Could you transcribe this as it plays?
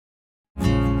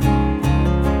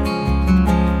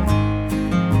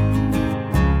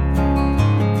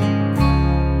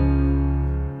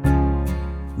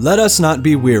Let us not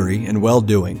be weary in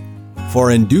well-doing,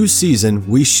 for in due season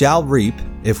we shall reap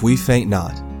if we faint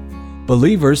not.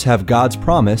 Believers have God's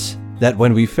promise that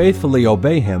when we faithfully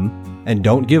obey Him and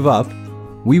don't give up,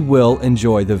 we will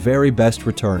enjoy the very best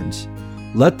returns.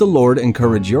 Let the Lord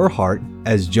encourage your heart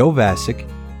as Joe Vasick,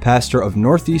 pastor of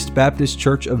Northeast Baptist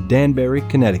Church of Danbury,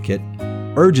 Connecticut,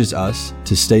 urges us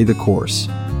to stay the course.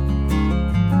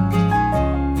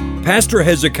 Pastor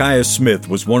Hezekiah Smith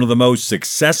was one of the most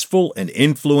successful and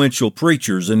influential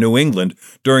preachers in New England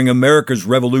during America's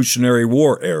Revolutionary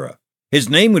War era. His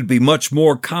name would be much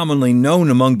more commonly known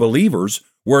among believers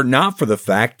were it not for the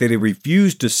fact that he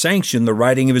refused to sanction the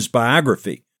writing of his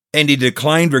biography, and he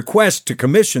declined requests to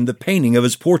commission the painting of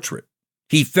his portrait.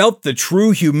 He felt the true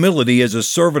humility as a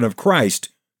servant of Christ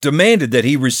demanded that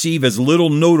he receive as little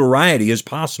notoriety as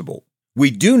possible. We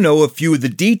do know a few of the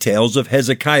details of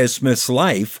Hezekiah Smith's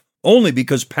life only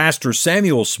because Pastor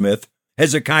Samuel Smith,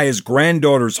 Hezekiah's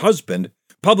granddaughter's husband,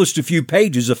 published a few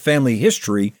pages of family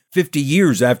history 50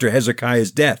 years after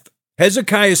Hezekiah's death.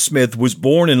 Hezekiah Smith was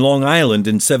born in Long Island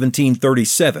in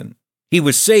 1737. He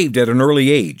was saved at an early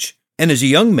age, and as a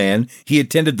young man, he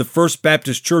attended the First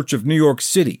Baptist Church of New York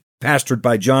City, pastored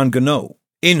by John Gonneau.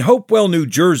 In Hopewell, New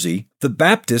Jersey, the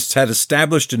Baptists had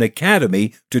established an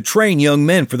academy to train young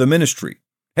men for the ministry.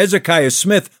 Hezekiah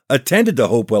Smith attended the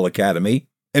Hopewell Academy,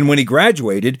 and when he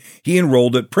graduated, he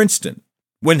enrolled at Princeton.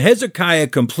 When Hezekiah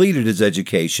completed his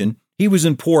education, he was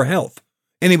in poor health,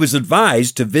 and he was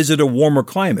advised to visit a warmer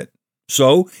climate.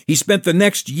 So he spent the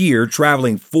next year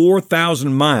traveling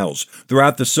 4,000 miles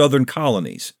throughout the southern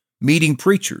colonies, meeting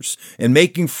preachers, and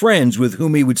making friends with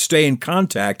whom he would stay in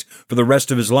contact for the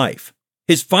rest of his life.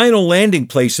 His final landing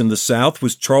place in the South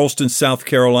was Charleston, South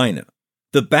Carolina.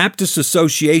 The Baptist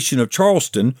Association of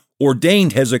Charleston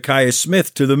ordained Hezekiah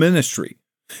Smith to the ministry,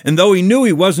 and though he knew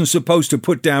he wasn't supposed to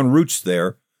put down roots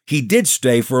there, he did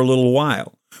stay for a little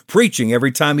while, preaching every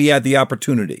time he had the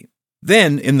opportunity.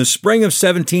 Then, in the spring of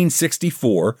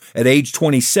 1764, at age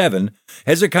 27,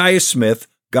 Hezekiah Smith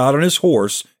got on his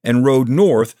horse and rode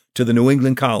north to the New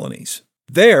England colonies.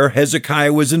 There,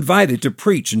 Hezekiah was invited to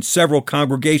preach in several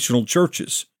congregational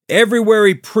churches. Everywhere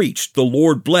he preached, the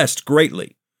Lord blessed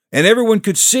greatly, and everyone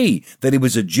could see that he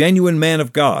was a genuine man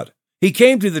of God. He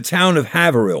came to the town of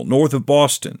Haverhill, north of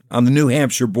Boston, on the New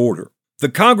Hampshire border. The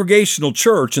congregational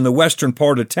church in the western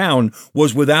part of town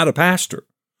was without a pastor,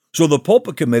 so the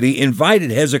pulpit committee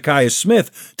invited Hezekiah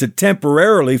Smith to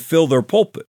temporarily fill their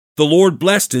pulpit. The Lord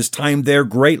blessed his time there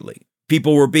greatly.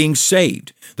 People were being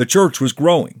saved. The church was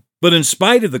growing. But in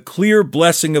spite of the clear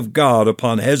blessing of God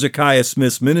upon Hezekiah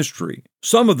Smith's ministry,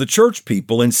 some of the church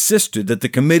people insisted that the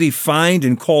committee find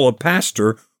and call a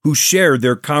pastor who shared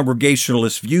their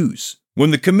congregationalist views.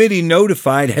 When the committee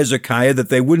notified Hezekiah that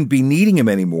they wouldn't be needing him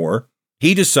anymore,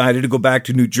 he decided to go back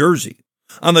to New Jersey.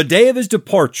 On the day of his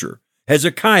departure,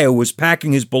 Hezekiah was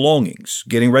packing his belongings,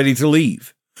 getting ready to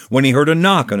leave, when he heard a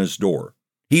knock on his door.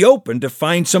 He opened to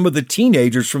find some of the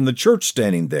teenagers from the church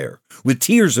standing there, with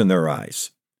tears in their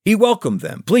eyes. He welcomed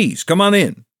them. "Please, come on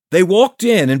in." They walked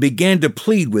in and began to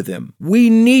plead with him. "We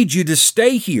need you to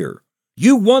stay here.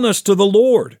 You won us to the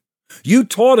Lord. You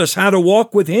taught us how to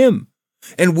walk with Him.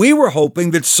 And we were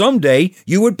hoping that someday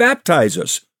you would baptize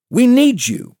us. We need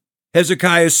you."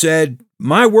 Hezekiah said,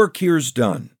 "My work here is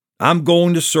done. I'm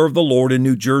going to serve the Lord in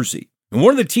New Jersey." And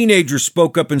one of the teenagers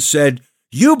spoke up and said,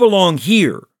 "You belong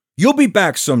here. You'll be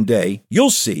back someday. You'll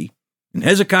see." And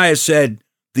Hezekiah said,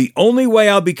 "The only way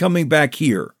I'll be coming back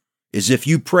here is if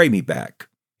you pray me back."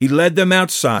 He led them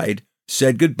outside,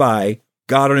 said goodbye,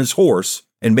 got on his horse,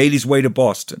 and made his way to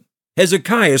Boston.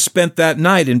 Hezekiah spent that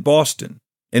night in Boston,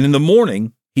 and in the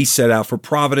morning he set out for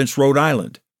Providence, Rhode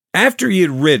Island. After he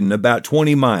had ridden about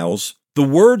 20 miles, the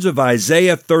words of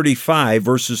Isaiah 35,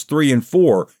 verses 3 and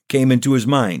 4 came into his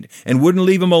mind and wouldn't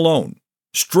leave him alone.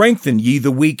 "Strengthen ye the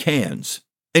weak hands,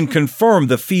 and confirm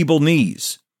the feeble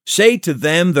knees. Say to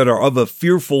them that are of a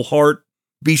fearful heart,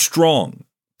 Be strong,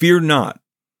 fear not.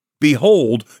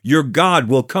 Behold, your God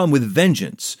will come with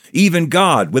vengeance, even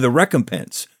God with a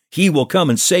recompense. He will come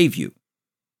and save you."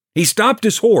 He stopped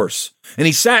his horse, and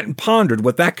he sat and pondered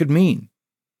what that could mean.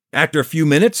 After a few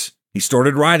minutes, he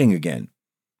started riding again.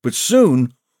 But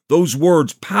soon, those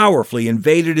words powerfully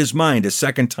invaded his mind a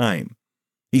second time.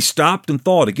 He stopped and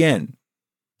thought again.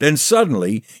 Then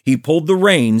suddenly, he pulled the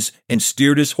reins and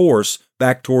steered his horse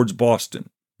back towards Boston.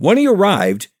 When he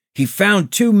arrived, he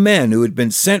found two men who had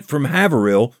been sent from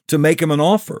Haverhill to make him an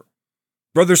offer.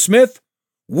 "Brother Smith,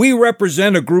 we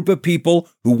represent a group of people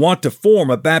who want to form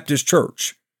a Baptist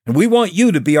church, and we want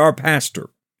you to be our pastor."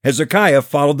 Hezekiah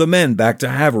followed the men back to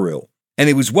Haverhill, and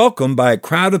he was welcomed by a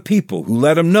crowd of people who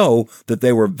let him know that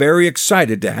they were very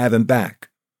excited to have him back.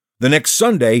 The next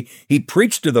Sunday, he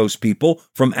preached to those people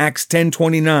from Acts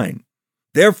 10:29.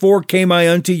 Therefore came I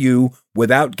unto you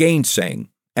without gainsaying,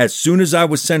 as soon as I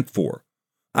was sent for.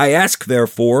 I ask,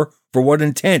 therefore, for what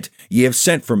intent ye have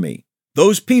sent for me.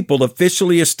 Those people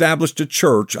officially established a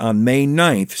church on May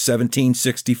 9th,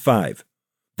 1765.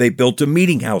 They built a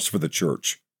meeting house for the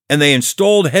church, and they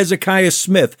installed Hezekiah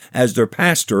Smith as their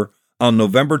pastor on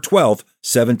November 12th,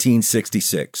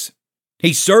 1766.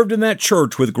 He served in that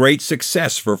church with great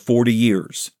success for 40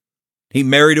 years. He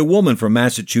married a woman from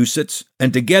Massachusetts,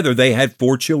 and together they had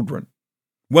 4 children.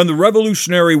 When the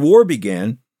Revolutionary War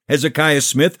began, Hezekiah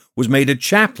Smith was made a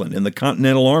chaplain in the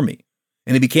Continental Army,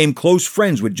 and he became close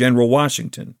friends with General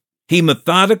Washington. He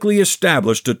methodically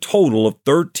established a total of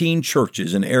 13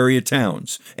 churches in area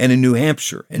towns and in New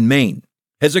Hampshire and Maine.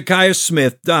 Hezekiah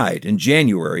Smith died in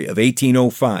January of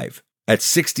 1805 at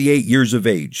 68 years of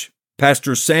age.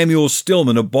 Pastor Samuel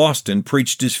Stillman of Boston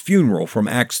preached his funeral from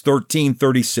Acts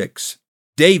 13:36.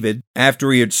 David,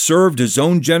 after he had served his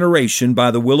own generation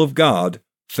by the will of God,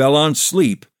 fell on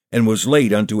sleep and was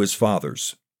laid unto his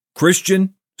fathers.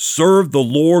 Christian, serve the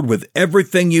Lord with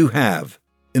everything you have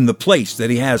in the place that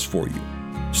He has for you.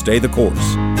 Stay the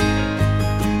course.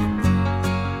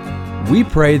 We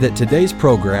pray that today's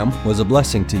program was a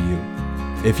blessing to you.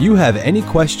 If you have any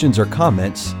questions or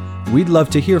comments, we'd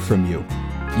love to hear from you.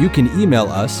 You can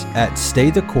email us at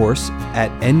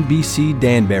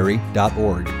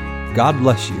staythecourse@nbcdanbury.org. God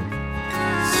bless you.